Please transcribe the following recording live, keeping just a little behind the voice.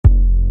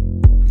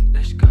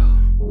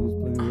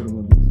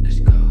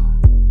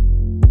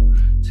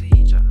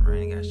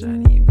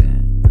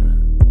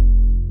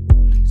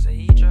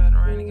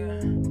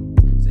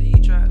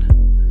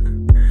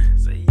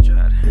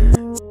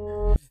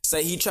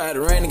Say he tried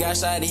to run and got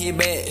shot in his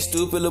back.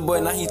 Stupid little boy,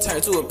 now he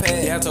turned to a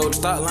pad. Yeah, I told him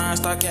stop lying,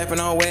 stop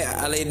capping on wet.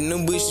 I laid in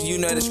them bushes, you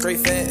know that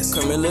straight fast.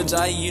 Come in little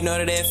Jai, you know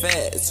that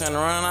fat. Turn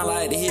around, I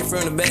like to hit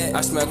from the back.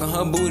 I smack on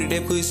her booty,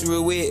 that pussy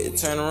real wet.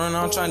 Turn around,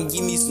 I'm trying to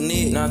give me some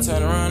neck. Now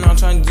turn around, I'm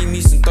trying to give me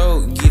some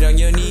throat. Get on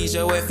your knees,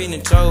 your ass finna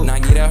choke. Now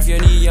get off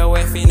your knee, your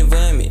ass finna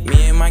vomit.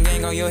 Me and my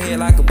gang on your head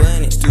like a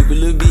bunny. Stupid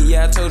little bitch,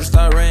 yeah, I told her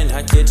start running.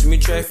 I catch me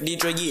in traffic,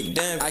 Detroit get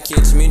done. I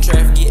catch me in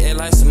traffic, get air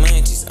like some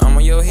munchies. I'm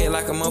on your head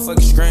like a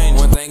motherfucking scrunch.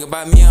 One thing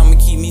about me, I'ma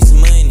keep me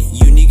some money.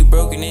 You nigga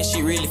broken, that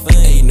shit really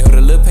funny. You know the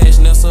little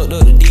passion that sucked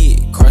up the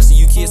dick. Carson,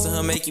 you kissing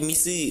her, making me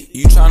sick.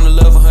 You tryna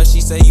love her, she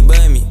say you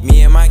bum me.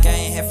 Me and my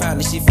gang have found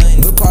this shit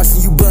funny. But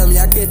Carson, you bum me,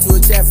 I get to a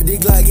traffic,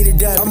 this Glock get it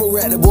done. I'ma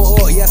wrap the boy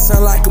up, yeah,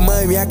 sound like a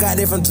mummy. I got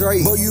that from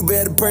Drake. Boy, you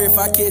better pray if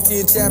I catch you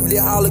in traffic, this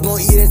holler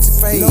gon' eat at your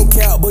face. No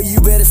cap, boy, you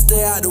better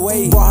stay out the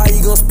way. Boy, how you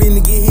gon' spin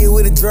to get hit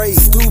with a Drake?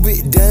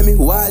 Stupid, dummy,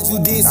 why'd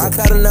you diss? I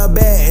caught him out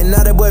bad, and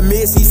now that boy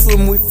miss, he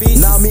swimming with fish.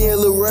 Now me and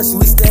Lil Rush,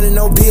 we standing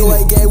on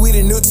DOA gang, we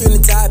the new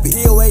trending topic.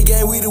 DOA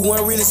gang, we the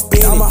one really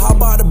spinning. I'ma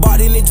hop out the bar,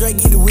 then they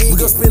drink, get the wig. We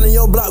gon' spin on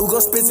your block, we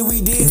gon' spin till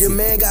we did. Your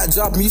man got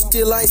dropped, you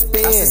still ain't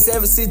spin. I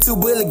said 762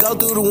 bullet, go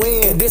through the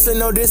wind. And this ain't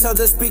no this, I'm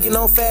just speaking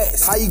on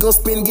facts. How you gon'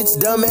 spin and get your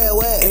dumb ass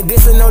whacked? And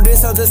this ain't no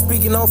this, I'm just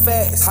speaking on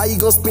facts. How you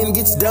gon' spin and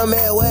get your dumb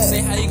ass whacked?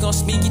 Say how you gon'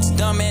 spin, get your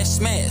dumb ass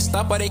smashed.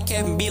 Stop all that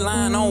cap and be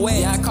lying on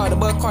wax. Yeah, I caught the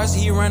boy Carson,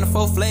 he running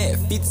 4 flat.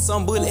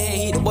 50-some bullet head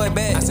hit the boy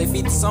back. I say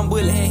 50-some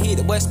bullet head hit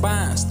the boy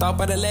spine. Stop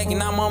all the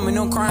lacking, I'm on me,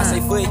 no crime. I say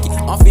fuck it,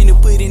 I'm finna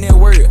put in that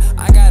word.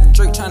 I got a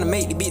Drake tryna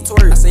make the bitch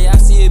twerk. I say I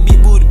see a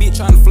big booty bitch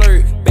tryna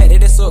flirt. Back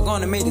that suck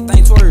gonna make the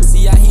thing twerk.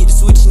 See I hit the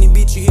switch and the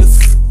bitch you hear.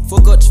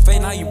 Fuck up your face,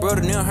 now you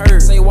brother them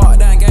hurt. Say walk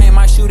down game,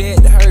 I shoot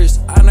at the hearse.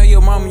 I know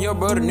your mama, your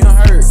brother them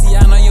hurt. See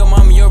I know your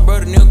mama, your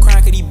brother them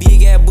crying, cause these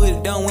big ass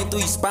bullet done went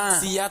through your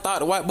spine. See I thought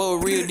the white boy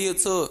was real deal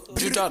tough.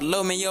 Drew dropped the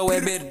low, man, your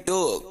ass better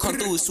do it. Come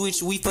through a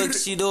switch, we fuck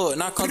shit up.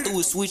 Now come through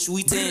a switch,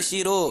 we tearing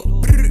shit up.